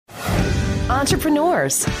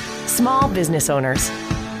entrepreneurs, small business owners,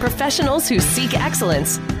 professionals who seek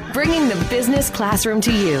excellence, bringing the business classroom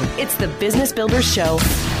to you. It's the Business Builders Show.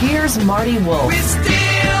 Here's Marty Wolf. We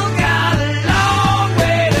still got a long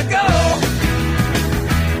way to go.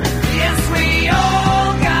 Yes, we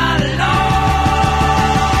all got a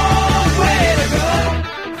long way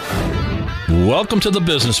to go. Welcome to the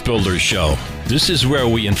Business Builders Show. This is where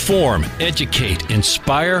we inform, educate,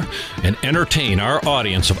 inspire, and entertain our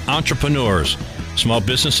audience of entrepreneurs, small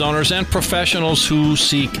business owners, and professionals who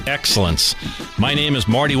seek excellence. My name is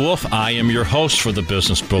Marty Wolf. I am your host for the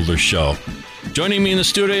Business Builders Show. Joining me in the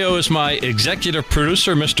studio is my executive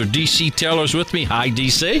producer, Mr. D.C. Taylor's with me. Hi,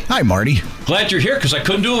 D.C. Hi, Marty. Glad you're here because I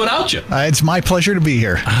couldn't do it without you. It's my pleasure to be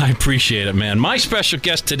here. I appreciate it, man. My special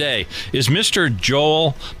guest today is Mr.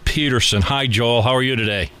 Joel Peterson. Hi, Joel. How are you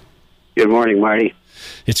today? Good morning, Marty.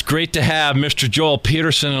 It's great to have Mr. Joel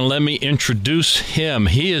Peterson, and let me introduce him.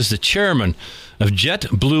 He is the chairman of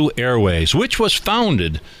JetBlue Airways, which was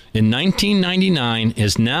founded in 1999,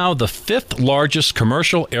 is now the fifth largest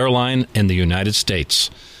commercial airline in the United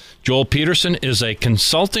States. Joel Peterson is a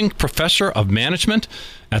consulting professor of management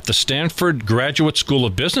at the Stanford Graduate School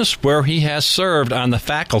of Business, where he has served on the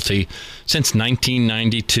faculty since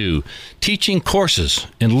 1992, teaching courses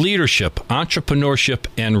in leadership, entrepreneurship,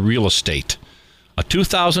 and real estate. A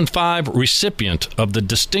 2005 recipient of the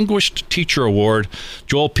Distinguished Teacher Award,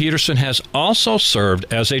 Joel Peterson has also served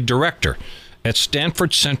as a director at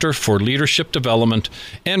Stanford Center for Leadership Development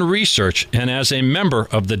and Research and as a member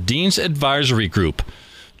of the Dean's Advisory Group.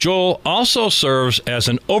 Joel also serves as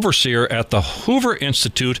an overseer at the Hoover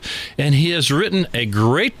Institute, and he has written a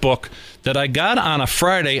great book that I got on a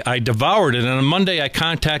Friday. I devoured it, and on Monday I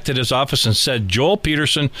contacted his office and said, Joel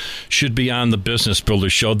Peterson should be on the Business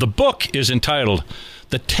Builders Show. The book is entitled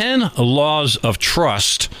The 10 Laws of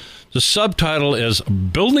Trust. The subtitle is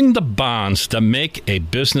Building the Bonds That Make a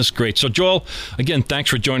Business Great. So, Joel, again, thanks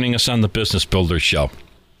for joining us on the Business Builders Show.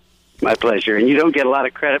 My pleasure. And you don't get a lot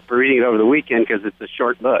of credit for reading it over the weekend because it's a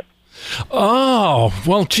short book. Oh,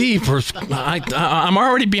 well, gee, I'm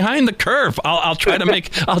already behind the curve. I'll try to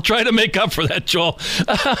make up for that, Joel.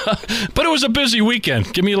 But it was a busy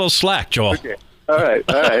weekend. Give me a little slack, Joel. Okay. All right.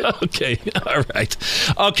 Okay. All right.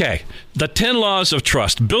 Okay. The 10 Laws of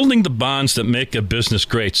Trust, building the bonds that make a business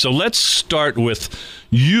great. So let's start with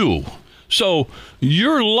you. So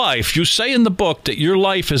your life, you say in the book that your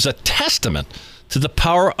life is a testament to the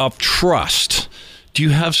power of trust. Do you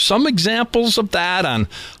have some examples of that on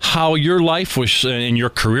how your life was and your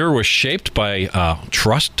career was shaped by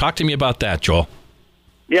trust? Talk to me about that, Joel.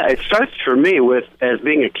 Yeah, it starts for me as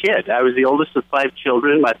being a kid. I was the oldest of 5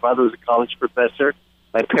 children. My father was a college professor.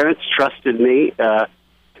 My parents trusted me to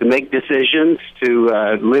make decisions,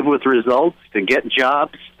 to live with results, to get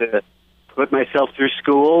jobs, to put myself through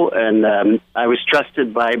school. And I was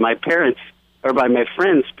trusted by my parents, or by my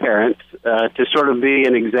friends' parents, to sort of be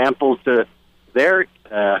an example to their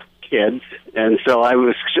kids. And so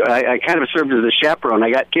I kind of served as a chaperone. I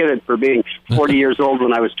got kidded for being 40 years old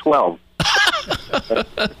when I was 12.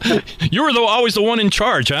 You were always the one in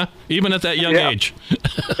charge, huh? Even at that young age.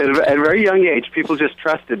 At a very young age, people just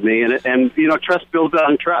trusted me. And you know, trust builds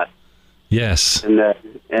on trust. Yes. And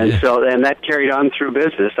that carried on through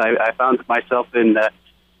business. I found myself in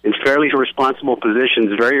fairly responsible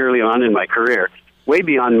positions very early on in my career, way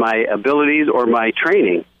beyond my abilities or my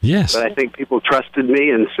training. Yes. But I think people trusted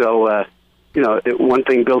me, and so, one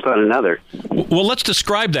thing built on another. Well, let's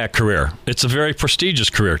describe that career. It's a very prestigious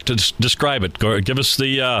career. To describe it, give us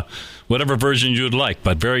the whatever version you'd like,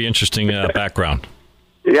 but very interesting background.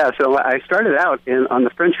 Yeah, so I started out on the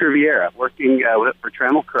French Riviera, working for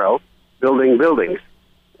Trammell Crow, building buildings.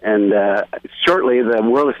 And shortly, the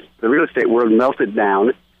real estate world melted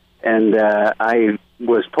down, and I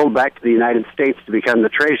was pulled back to the United States to become the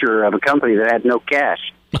treasurer of a company that had no cash.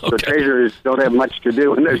 Okay. So treasurers don't have much to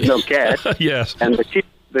do when there's no cash. Yes. And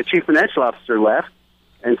the chief financial officer left,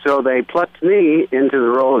 and so they plucked me into the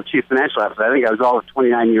role of chief financial officer. I think I was all of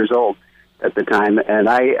 29 years old at the time, and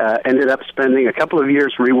I ended up spending a couple of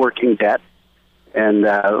years reworking debt and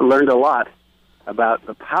learned a lot about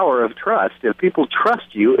the power of trust. If people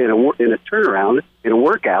trust you in a turnaround, in a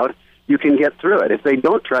workout, you can get through it. If they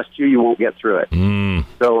don't trust you, you won't get through it.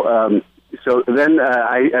 So then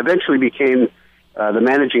I eventually became the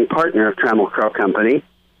managing partner of Trammell Crow Company,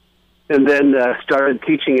 and then started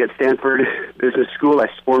teaching at Stanford Business School. I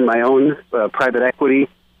formed my own private equity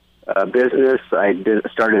business. I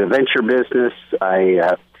started a venture business.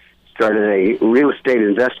 I started a real estate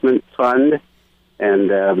investment fund,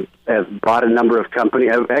 and have bought a number of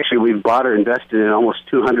companies. Actually, we've bought or invested in almost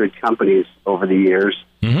 200 companies over the years.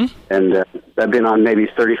 Mm-hmm. And I've been on maybe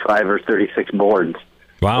 35 or 36 boards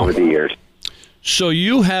over the years. So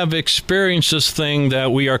you have experienced this thing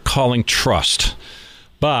that we are calling trust.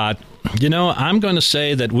 But, I'm going to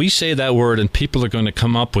say that we say that word and people are going to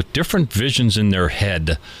come up with different visions in their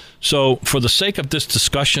head. So for the sake of this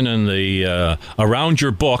discussion and the around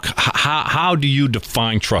your book, how do you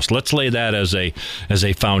define trust? Let's lay that as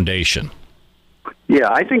a foundation. Yeah,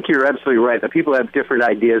 I think you're absolutely right that people have different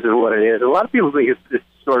ideas of what it is. A lot of people think it's this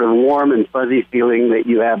sort of warm and fuzzy feeling that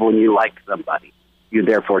you have when you like somebody. You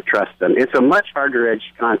therefore trust them. It's a much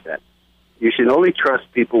harder-edged concept. You should only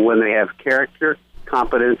trust people when they have character,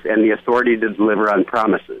 competence, and the authority to deliver on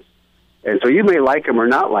promises. And so you may like them or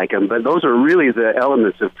not like them, but those are really the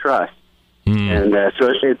elements of trust. And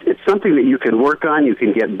so it's something that you can work on, you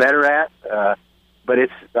can get better at, but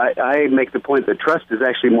I make the point that trust is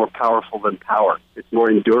actually more powerful than power. It's more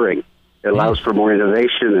enduring. It allows for more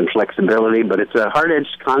innovation and flexibility, but it's a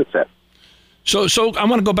hard-edged concept. So I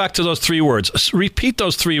want to go back to those three words. Repeat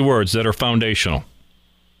those three words that are foundational.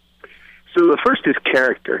 So the first is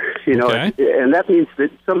character, Okay. And that means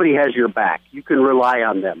that somebody has your back. You can rely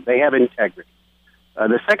on them. They have integrity.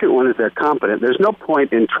 The second one is they're competent. There's no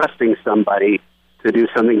point in trusting somebody to do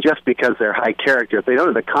something just because they're high character. If they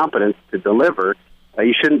don't have the competence to deliver,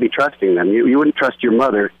 you shouldn't be trusting them. You wouldn't trust your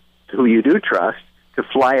mother, who you do trust, to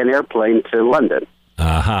fly an airplane to London.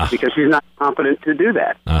 Because she's not competent to do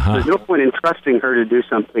that. There's no point in trusting her to do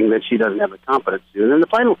something that she doesn't have the competence to do. And then the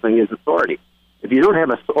final thing is authority. If you don't have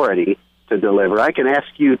authority to deliver, I can ask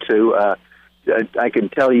you to, I can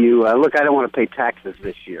tell you, look, I don't want to pay taxes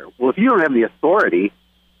this year. Well, if you don't have the authority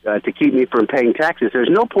to keep me from paying taxes, there's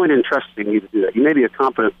no point in trusting you to do that. You may be a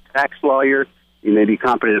competent tax lawyer. You may be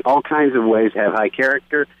competent in all kinds of ways, have high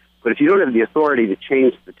character. But if you don't have the authority to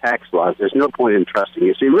change the tax laws, there's no point in trusting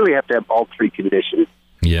you. So you really have to have all three conditions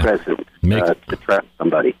present to trust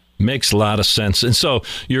somebody. Makes a lot of sense. And so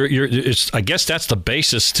I guess that's the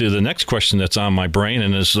basis to the next question that's on my brain.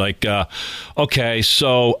 And it's like, okay,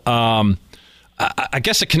 so I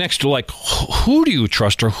guess it connects to like, who do you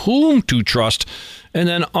trust or whom to trust? And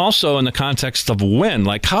then also in the context of when,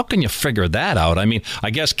 like, how can you figure that out? I mean, I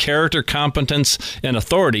guess character, competence, and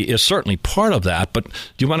authority is certainly part of that. But do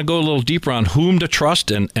you want to go a little deeper on whom to trust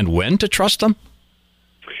and when to trust them?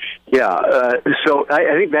 Yeah, so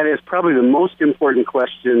I think that is probably the most important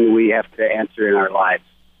question we have to answer in our lives.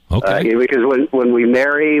 Okay. Because when we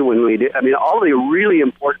marry, all the really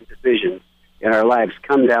important decisions in our lives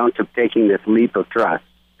come down to taking this leap of trust.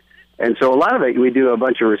 And so a lot of it, we do a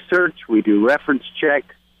bunch of research, we do reference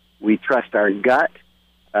checks, we trust our gut,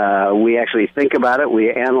 we actually think about it,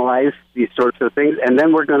 we analyze these sorts of things, and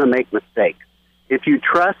then we're going to make mistakes. If you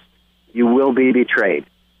trust, you will be betrayed.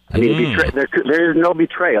 I mean, there is no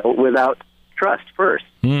betrayal without trust first.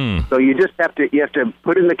 So you just have to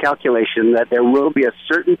put in the calculation that there will be a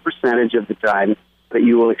certain percentage of the time that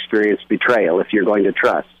you will experience betrayal if you're going to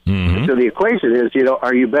trust. So the equation is,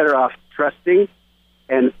 are you better off trusting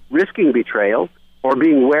and risking betrayal, or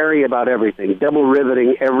being wary about everything, double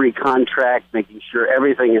riveting every contract, making sure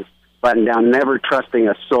everything is buttoned down, never trusting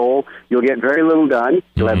a soul? You'll get very little done.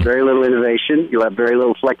 You'll have very little innovation. You'll have very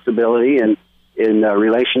little flexibility in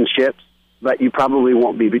relationships, but you probably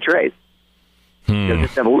won't be betrayed. You'll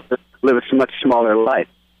just live a much smaller life.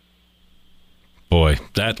 Boy,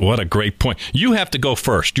 what a great point. You have to go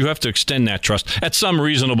first. You have to extend that trust at some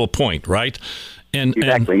reasonable point, right?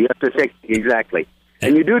 Exactly. You have to take exactly.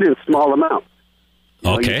 And you do it in small amounts.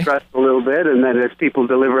 You trust a little bit, and then as people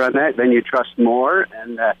deliver on that, then you trust more,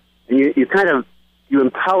 and you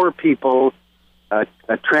empower people a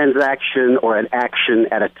transaction or an action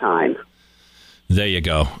at a time. There you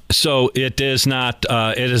go. So it is not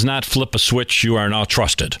flip a switch. You are now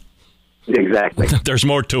trusted. Exactly. There's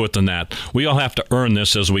more to it than that. We all have to earn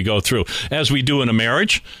this as we go through, as we do in a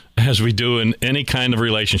marriage, as we do in any kind of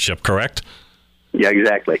relationship. Correct? Yeah,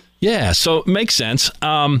 exactly. Yeah, so it makes sense.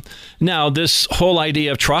 Now, this whole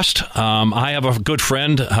idea of trust, I have a good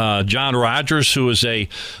friend, John Rogers, who is a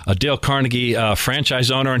Dale Carnegie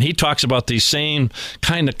franchise owner, and he talks about these same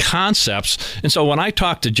kind of concepts. And so when I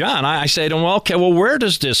talk to John, I say to him, well, where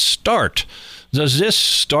does this start? Does this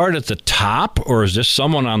start at the top, or is this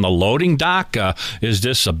someone on the loading dock? Is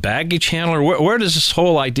this a baggage handler? Where does this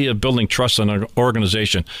whole idea of building trust in an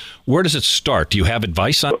organization, where does it start? Do you have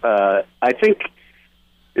advice on it? I think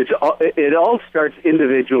it all starts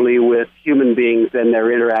individually with human beings and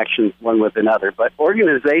their interactions one with another, but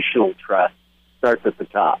organizational trust starts at the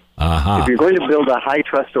top. If you're going to build a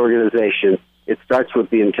high-trust organization, it starts with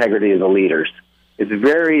the integrity of the leaders. It's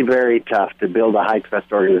very, very tough to build a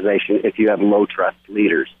high-trust organization if you have low-trust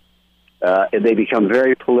leaders. They become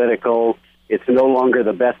very political. It's no longer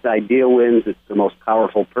the best idea wins. It's the most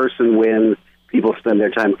powerful person wins. People spend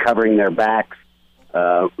their time covering their backs,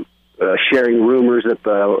 sharing rumors at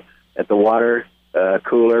the water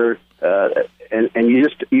cooler, and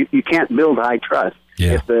you can't build high trust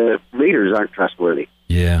if the leaders aren't trustworthy.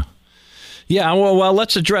 Yeah. Well,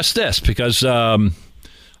 let's address this because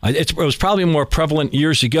it was probably more prevalent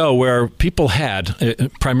years ago where people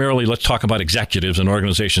had, primarily, let's talk about executives and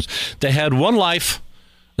organizations. They had one life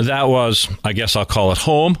that was, I guess I'll call it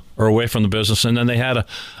home or away from the business, and then they had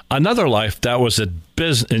another life that was in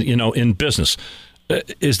business.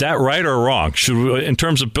 Is that right or wrong? In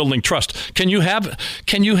terms of building trust, can you have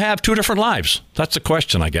two different lives? That's the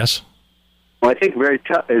question, I guess. Well, I think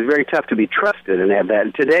it's very tough to be trusted and have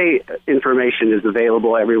that. Today, information is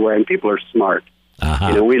available everywhere, and people are smart.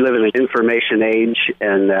 Uh-huh. We live in an information age,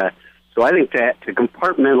 and so I think to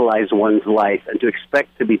compartmentalize one's life and to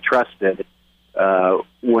expect to be trusted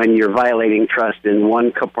when you're violating trust in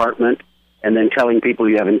one compartment and then telling people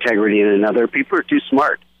you have integrity in another, people are too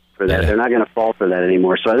smart for that. Yeah. They're not going to fall for that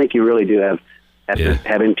anymore. So I think you really do have to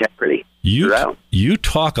have integrity. You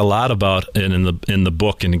talk a lot about it in the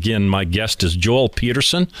book, and again, my guest is Joel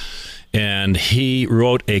Peterson, and he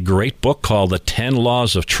wrote a great book called The 10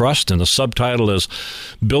 Laws of Trust, and the subtitle is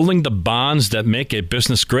Building the Bonds That Make a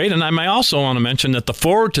Business Great. And I may also want to mention that the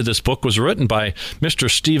foreword to this book was written by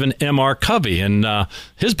Mr. Stephen M.R. Covey, and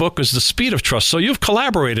his book is The Speed of Trust. So you've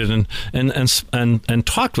collaborated and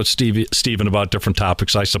talked with Stephen about different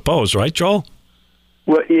topics, I suppose, right, Joel?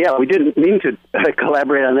 Well, yeah, we didn't mean to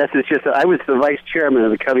collaborate on this. It's just that I was the vice chairman of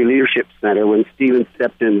the Covey Leadership Center when Stephen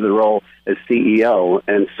stepped into the role as CEO,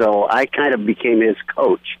 and so I kind of became his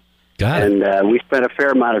coach. Got it. And we spent a fair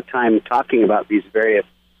amount of time talking about these various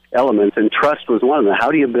elements, and trust was one of them. How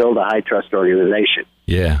do you build a high-trust organization?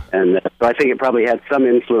 Yeah. And so I think it probably had some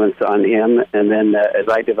influence on him, and then as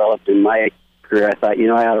I developed in my career, I thought,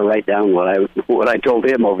 I ought to write down what I told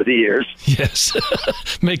him over the years. Yes,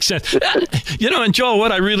 makes sense. And Joel,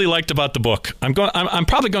 what I really liked about the book, I'm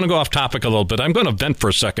probably going to go off topic a little bit. I'm going to vent for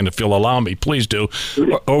a second if you'll allow me. Please do,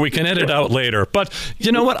 or we can edit out later. But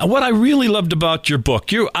you know what? What I really loved about your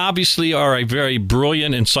book, you obviously are a very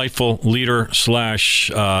brilliant, insightful leader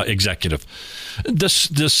 / executive.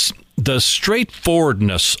 The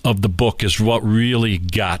straightforwardness of the book is what really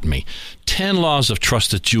got me. 10 laws of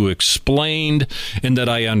trust that you explained and that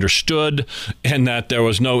I understood, and that there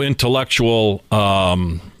was no intellectual,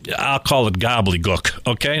 I'll call it gobbledygook.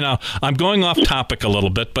 Okay, now I'm going off topic a little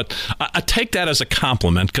bit, but I take that as a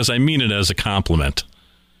compliment because I mean it as a compliment.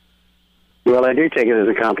 Well, I do take it as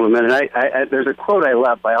a compliment. And there's a quote I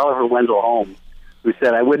love by Oliver Wendell Holmes, who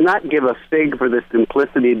said, "I would not give a fig for the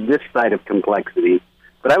simplicity this side of complexity,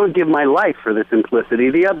 but I would give my life for the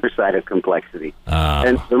simplicity, the other side of complexity."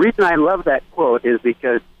 And the reason I love that quote is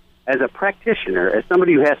because as a practitioner, as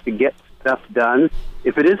somebody who has to get stuff done,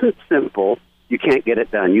 if it isn't simple, you can't get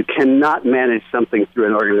it done. You cannot manage something through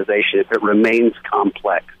an organization if it remains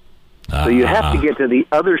complex. So you have to get to the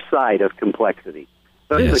other side of complexity.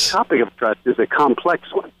 So the topic of trust is a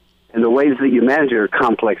complex one, and the ways that you manage it are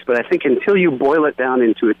complex. But I think until you boil it down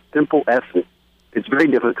into its simple essence, it's very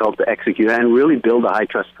difficult to execute and really build a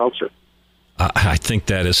high-trust culture. I think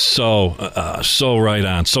that is so right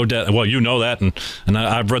on. Well, you know that, and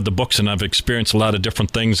I've read the books and I've experienced a lot of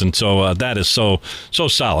different things, and so that is so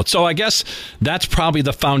solid. So I guess that's probably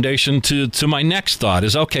the foundation to my next thought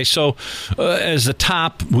is, okay, so as the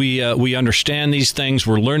top, we understand these things,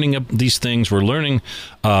 we're learning these things, we're learning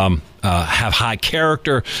have high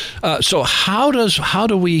character. So how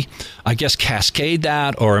do we, I guess, cascade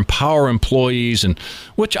that or empower employees, and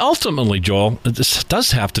which ultimately, Joel, this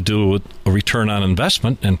does have to do with a return on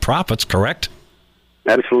investment and profits, correct?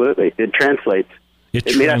 Absolutely. It translates.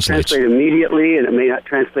 It may not translate immediately, and it may not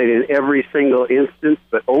translate in every single instance,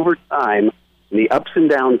 but over time, in the ups and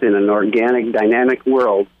downs in an organic, dynamic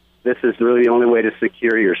world, this is really the only way to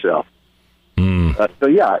secure yourself. So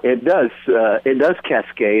yeah, it does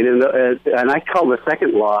cascade, and I call the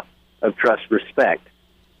second law of trust respect,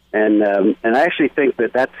 and I actually think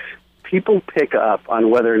that's people pick up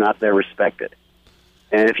on whether or not they're respected,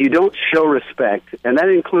 and if you don't show respect, and that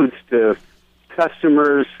includes to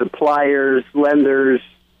customers, suppliers, lenders,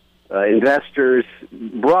 investors,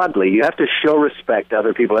 broadly, you have to show respect to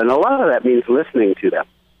other people, and a lot of that means listening to them.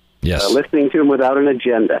 Yes, listening to them without an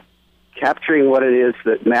agenda. Capturing what it is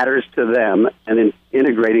that matters to them and then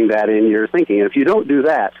integrating that in your thinking. And if you don't do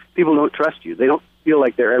that, people don't trust you. They don't feel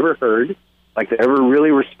like they're ever heard, like they're ever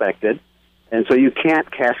really respected. And so you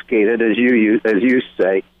can't cascade it, as you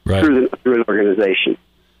say, right, through an organization.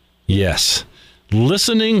 Yes.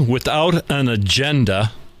 Listening without an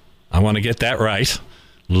agenda. I want to get that right.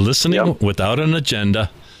 Listening without an agenda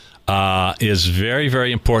is very,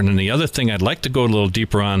 very important. And the other thing I'd like to go a little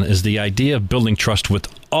deeper on is the idea of building trust with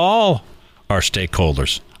all our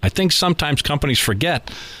stakeholders. I think sometimes companies forget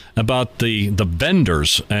about the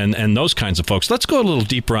vendors and those kinds of folks. Let's go a little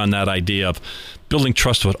deeper on that idea of building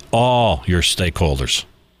trust with all your stakeholders.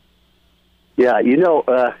 Yeah,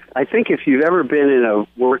 I think if you've ever been in a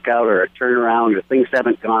workout or a turnaround or things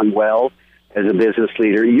haven't gone well as a business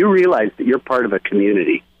leader, you realize that you're part of a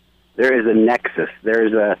community. There is a nexus.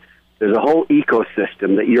 There's a whole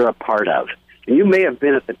ecosystem that you're a part of. And you may have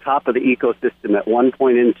been at the top of the ecosystem at one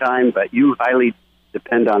point in time, but you highly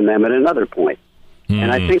depend on them at another point.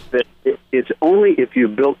 And I think that it's only if you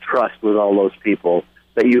build trust with all those people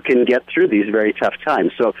that you can get through these very tough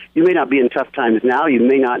times. So you may not be in tough times now. You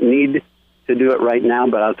may not need to do it right now,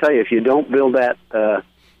 but I'll tell you, if you don't build that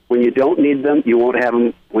when you don't need them, you won't have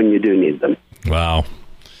them when you do need them. Wow.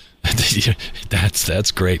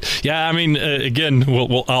 That's great. Yeah, I mean, again,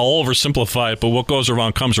 I'll oversimplify it, but what goes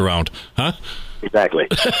around comes around, huh? Exactly.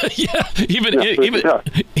 Yeah,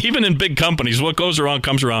 even in big companies, what goes around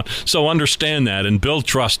comes around. So understand that and build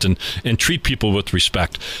trust and treat people with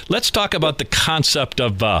respect. Let's talk about the concept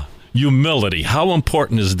of humility. How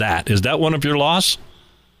important is that? Is that one of your laws?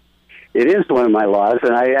 It is one of my laws,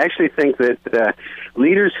 and I actually think that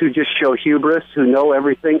leaders who just show hubris, who know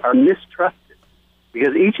everything, are mistrusted.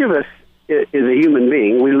 Because each of us is a human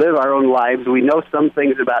being. We live our own lives. We know some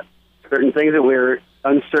things about certain things that we're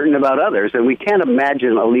uncertain about others, and we can't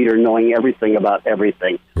imagine a leader knowing everything about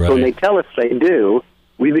everything. Right. So when they tell us they do,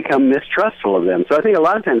 we become mistrustful of them. So I think a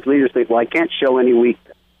lot of times leaders think, well, I can't show any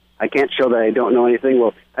weakness. I can't show that I don't know anything.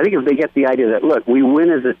 Well, I think if they get the idea that, look, we win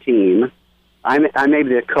as a team, I may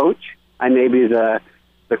be the coach, I may be the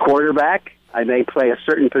quarterback, I may play a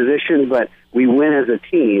certain position, but we win as a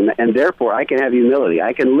team, and therefore I can have humility.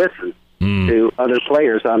 I can listen to other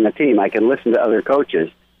players on the team. I can listen to other coaches.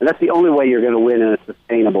 And that's the only way you're going to win in a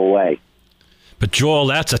sustainable way. But, Joel,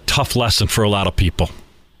 that's a tough lesson for a lot of people.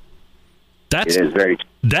 It is very tough.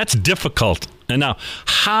 That's difficult. And now,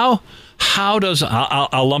 how does,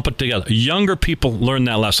 I'll lump it together, younger people learn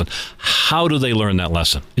that lesson. How do they learn that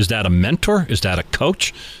lesson? Is that a mentor? Is that a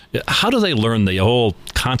coach? How do they learn the whole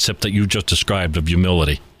concept that you just described of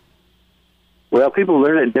humility? Well, people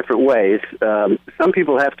learn it different ways. Some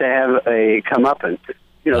people have to have a comeuppance.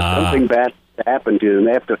 Something bad to happen to them.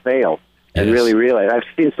 They have to fail and really realize. I've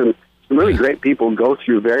seen some really great people go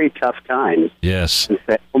through very tough times. Yes. And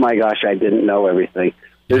say, oh, my gosh, I didn't know everything.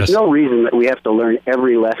 There's no reason that we have to learn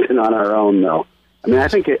every lesson on our own, though. I mean, I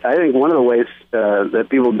think one of the ways that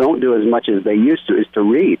people don't do as much as they used to is to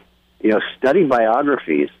read. Study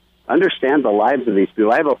biographies, understand the lives of these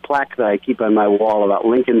people. I have a plaque that I keep on my wall about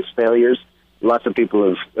Lincoln's failures. Lots of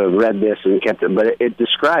people have read this and kept it, but it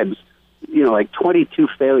describes, like 22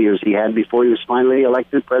 failures he had before he was finally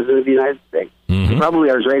elected president of the United States. Mm-hmm.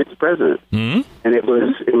 Probably our greatest president. Mm-hmm. And it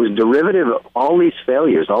was derivative of all these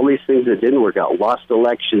failures, all these things that didn't work out, lost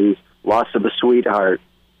elections, loss of a sweetheart,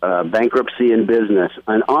 bankruptcy in business,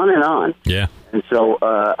 and on and on. Yeah. And so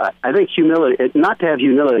I think humility, not to have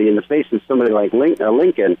humility in the face of somebody like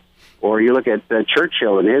Lincoln, or you look at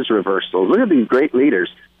Churchill and his reversals. Look at these great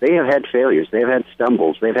leaders. They have had failures. They've had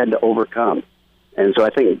stumbles. They've had to overcome. And so I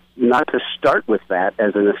think not to start with that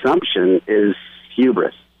as an assumption is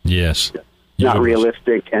hubris. Yes. Not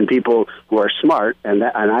realistic. And people who are smart, and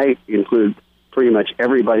I include pretty much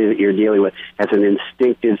everybody that you're dealing with, has an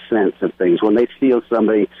instinctive sense of things. When they feel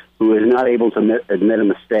somebody who is not able to admit a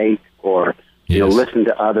mistake or listen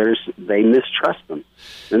to others, they mistrust them.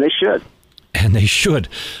 And they should. And they should.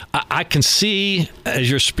 I can see,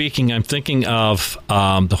 as you're speaking, I'm thinking of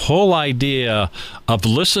the whole idea of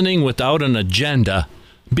listening without an agenda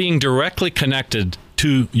being directly connected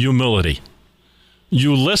to humility.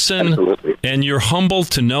 You listen, absolutely, and you're humble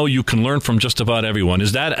to know you can learn from just about everyone.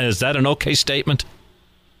 Is that an okay statement?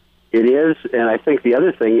 It is, and I think the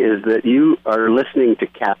other thing is that you are listening to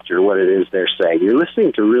capture what it is they're saying. You're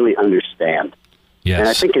listening to really understand. Yes. And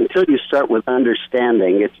I think until you start with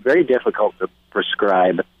understanding, it's very difficult to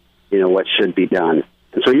prescribe, what should be done.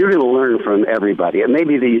 And so you're going to learn from everybody. It may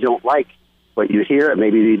be that you don't like what you hear. It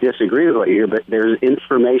may be that you disagree with what you hear, but there's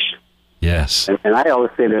information. Yes. And I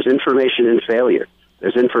always say there's information in failure.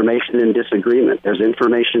 There's information in disagreement. There's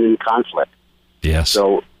information in conflict. Yes.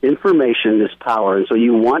 So information is power, and so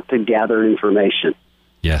you want to gather information.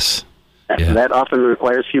 Yes. That often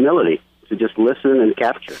requires humility, to just listen and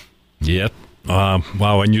capture. Yep.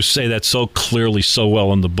 Wow, and you say that so clearly, so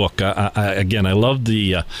well in the book. Again, I love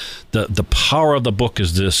the power of the book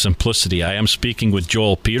is the simplicity. I am speaking with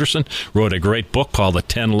Joel Peterson, wrote a great book called The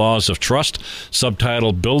 10 Laws of Trust,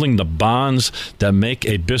 subtitled Building the Bonds That Make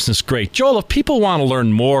a Business Great. Joel, if people want to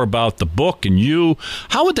learn more about the book and you,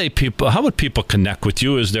 how would people connect with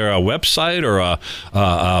you? Is there a website or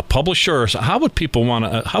a publisher? How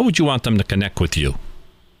would you want them to connect with you?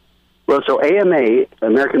 Well, so AMA,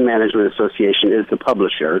 American Management Association, is the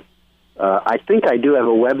publisher. I think I do have a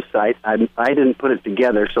website. I didn't put it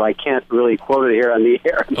together, so I can't really quote it here on the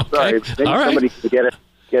air. I'm sorry. Maybe somebody can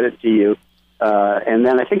get it to you. And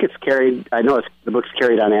then I think it's carried. I know the book's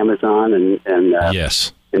carried on Amazon and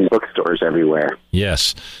yes, in bookstores everywhere.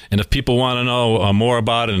 Yes. And if people want to know more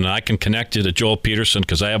about it, and I can connect you to Joel Peterson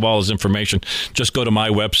because I have all his information, just go to my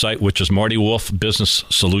website, which is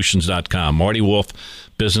MartyWolfBusinessSolutions.com.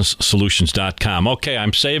 MartyWolfBusinessSolutions.com. Okay,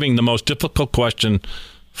 I'm saving the most difficult question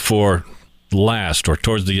for last or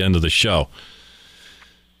towards the end of the show.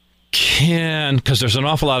 Because there's an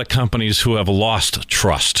awful lot of companies who have lost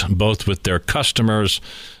trust, both with their customers,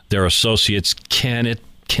 their associates. Can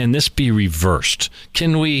this be reversed?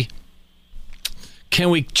 Can we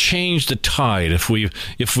change the tide if we've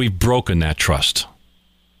broken that trust?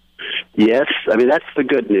 Yes, I mean that's the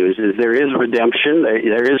good news. Is there is redemption,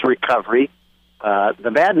 there is recovery.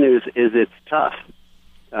 The bad news is it's tough.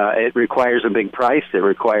 It requires a big price. It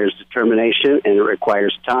requires determination, and it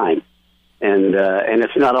requires time. And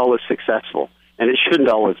it's not always successful, and it shouldn't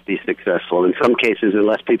always be successful. In some cases,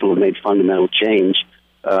 unless people have made fundamental change,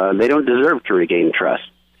 they don't deserve to regain trust.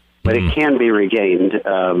 But it can be regained.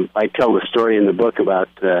 I tell the story in the book about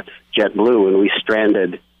JetBlue when we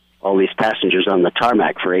stranded all these passengers on the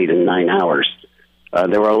tarmac for 8 and 9 hours.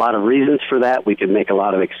 There were a lot of reasons for that. We could make a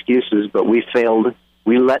lot of excuses, but we failed.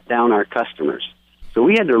 We let down our customers. So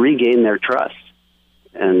we had to regain their trust.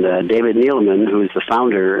 And David Neeleman, who is the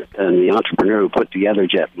founder and the entrepreneur who put together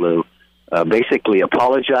JetBlue, basically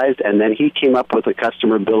apologized, and then he came up with a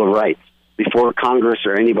customer bill of rights before Congress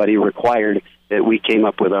or anybody required that we came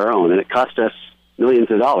up with our own. And it cost us millions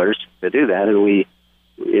of dollars to do that, and we've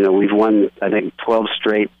won, I think, 12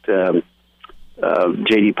 straight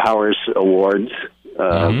J.D. Powers awards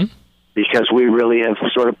because we really have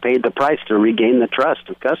sort of paid the price to regain the trust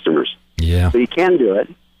of customers. Yeah. So you can do it.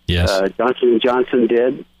 Yes. Johnson & Johnson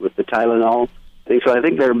did with the Tylenol thing. So I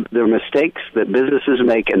think they're mistakes that businesses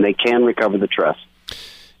make, and they can recover the trust.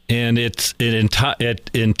 And it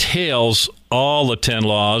entails all the 10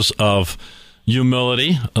 laws of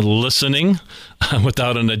humility, listening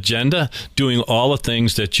without an agenda, doing all the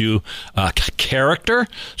things that you character,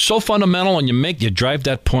 so fundamental, and you drive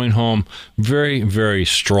that point home very, very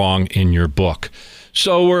strong in your book.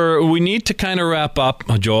 So we need to kind of wrap up,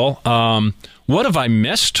 Joel. What have I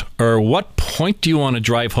missed, or what point do you want to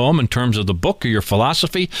drive home in terms of the book or your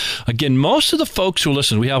philosophy? Again, most of the folks who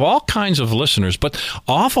listen, we have all kinds of listeners, but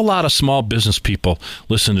awful lot of small business people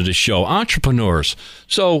listen to this show, entrepreneurs.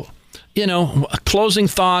 So, closing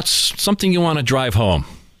thoughts, something you want to drive home.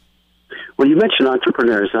 Well, you mentioned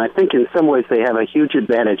entrepreneurs, and I think in some ways they have a huge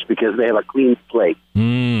advantage because they have a clean slate.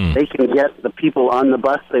 They can get the people on the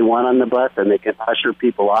bus they want on the bus, and they can usher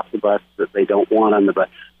people off the bus that they don't want on the bus.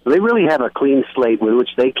 So they really have a clean slate with which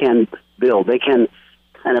they can build. They can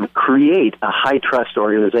kind of create a high-trust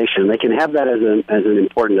organization. They can have that as an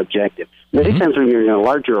important objective. Many times when you're in a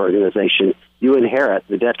larger organization, you inherit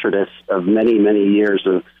the detritus of many, many years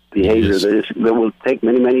of behavior that will take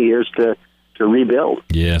many, many years to rebuild.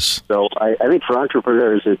 Yes. So I think for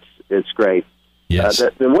entrepreneurs, it's great. Yes.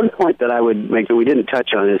 The one point that I would make that we didn't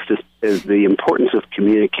touch on is the importance of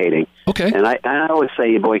communicating. Okay. And I always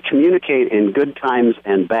say, boy, communicate in good times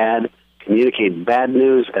and bad. Communicate bad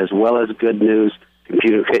news as well as good news.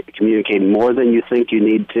 Communicate more than you think you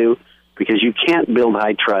need to, because you can't build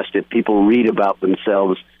high trust if people read about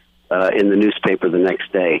themselves in the newspaper the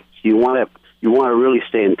next day. You want to really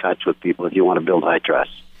stay in touch with people if you want to build high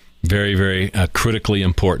trust. Very, very critically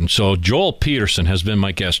important. So Joel Peterson has been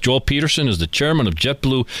my guest. Joel Peterson is the chairman of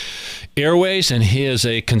JetBlue Airways, and he is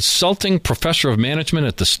a consulting professor of management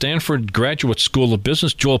at the Stanford Graduate School of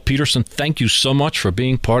Business. Joel Peterson, thank you so much for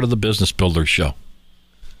being part of the Business Builders Show.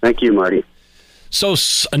 Thank you, Marty. So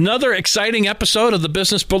another exciting episode of the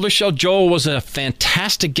Business Builder Show. Joel was a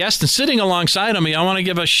fantastic guest, and sitting alongside of me, I want to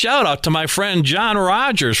give a shout out to my friend John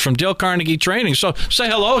Rogers from Dale Carnegie Training. So say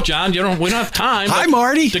hello, John. We don't have time. Hi,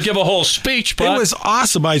 Marty. To give a whole speech, but it was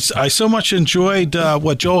awesome. I so much enjoyed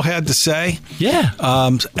what Joel had to say. Yeah,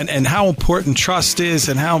 and how important trust is,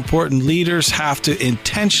 and how important leaders have to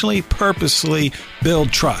intentionally, purposely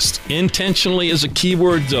build trust. Intentionally is a key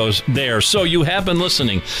word there. So you have been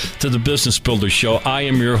listening to the Business Builder Show. I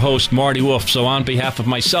am your host, Marty Wolf. So on behalf of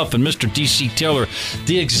myself and Mr. D.C. Taylor,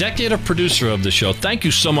 the executive producer of the show, thank you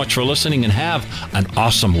so much for listening and have an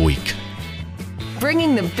awesome week.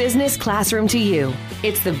 Bringing the business classroom to you.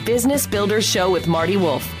 It's the Business Builder Show with Marty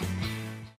Wolf.